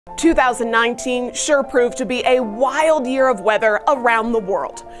2019 sure proved to be a wild year of weather around the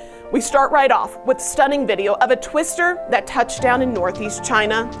world. We start right off with a stunning video of a twister that touched down in northeast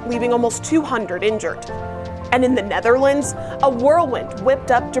China, leaving almost 200 injured. And in the Netherlands, a whirlwind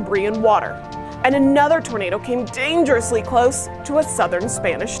whipped up debris and water. And another tornado came dangerously close to a southern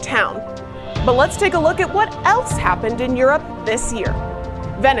Spanish town. But let's take a look at what else happened in Europe this year.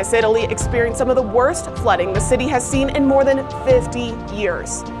 Venice, Italy experienced some of the worst flooding the city has seen in more than 50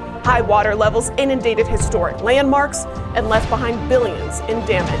 years. High water levels inundated historic landmarks and left behind billions in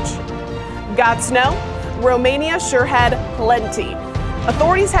damage. Got snow? Romania sure had plenty.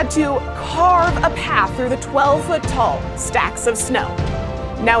 Authorities had to carve a path through the 12-foot-tall stacks of snow.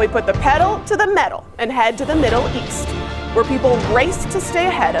 Now we put the pedal to the metal and head to the Middle East, where people raced to stay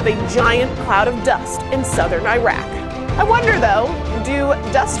ahead of a giant cloud of dust in southern Iraq. I wonder though, do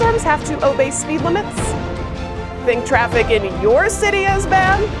dust storms have to obey speed limits? Think traffic in your city is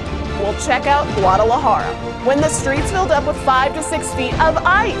bad? Well, check out Guadalajara, when the streets filled up with 5 to 6 feet of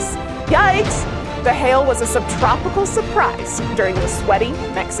ice. Yikes! The hail was a subtropical surprise during the sweaty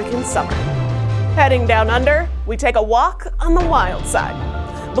Mexican summer. Heading down under, we take a walk on the wild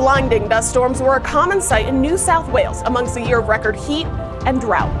side. Blinding dust storms were a common sight in New South Wales amongst a year of record heat and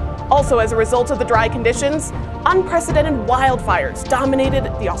drought. Also, as a result of the dry conditions, unprecedented wildfires dominated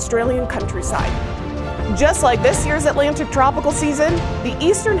the Australian countryside. Just like this year's Atlantic tropical season, the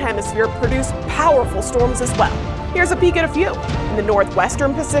Eastern Hemisphere produced powerful storms as well. Here's a peek at a few. In the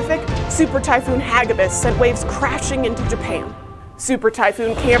northwestern Pacific, Super Typhoon Hagibis sent waves crashing into Japan. Super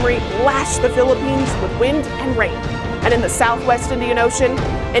Typhoon Camry lashed the Philippines with wind and rain. And in the southwest Indian Ocean,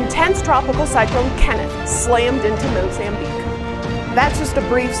 intense tropical cyclone Kenneth slammed into Mozambique. That's just a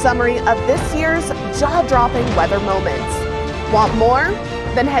brief summary of this year's jaw-dropping weather moments. Want more?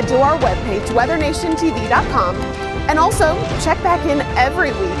 Then head to our webpage, weathernationtv.com, and also check back in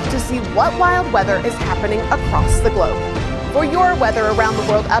every week to see what wild weather is happening across the globe. For your Weather Around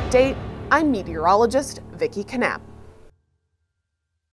the World update, I'm Meteorologist Viki Knapp.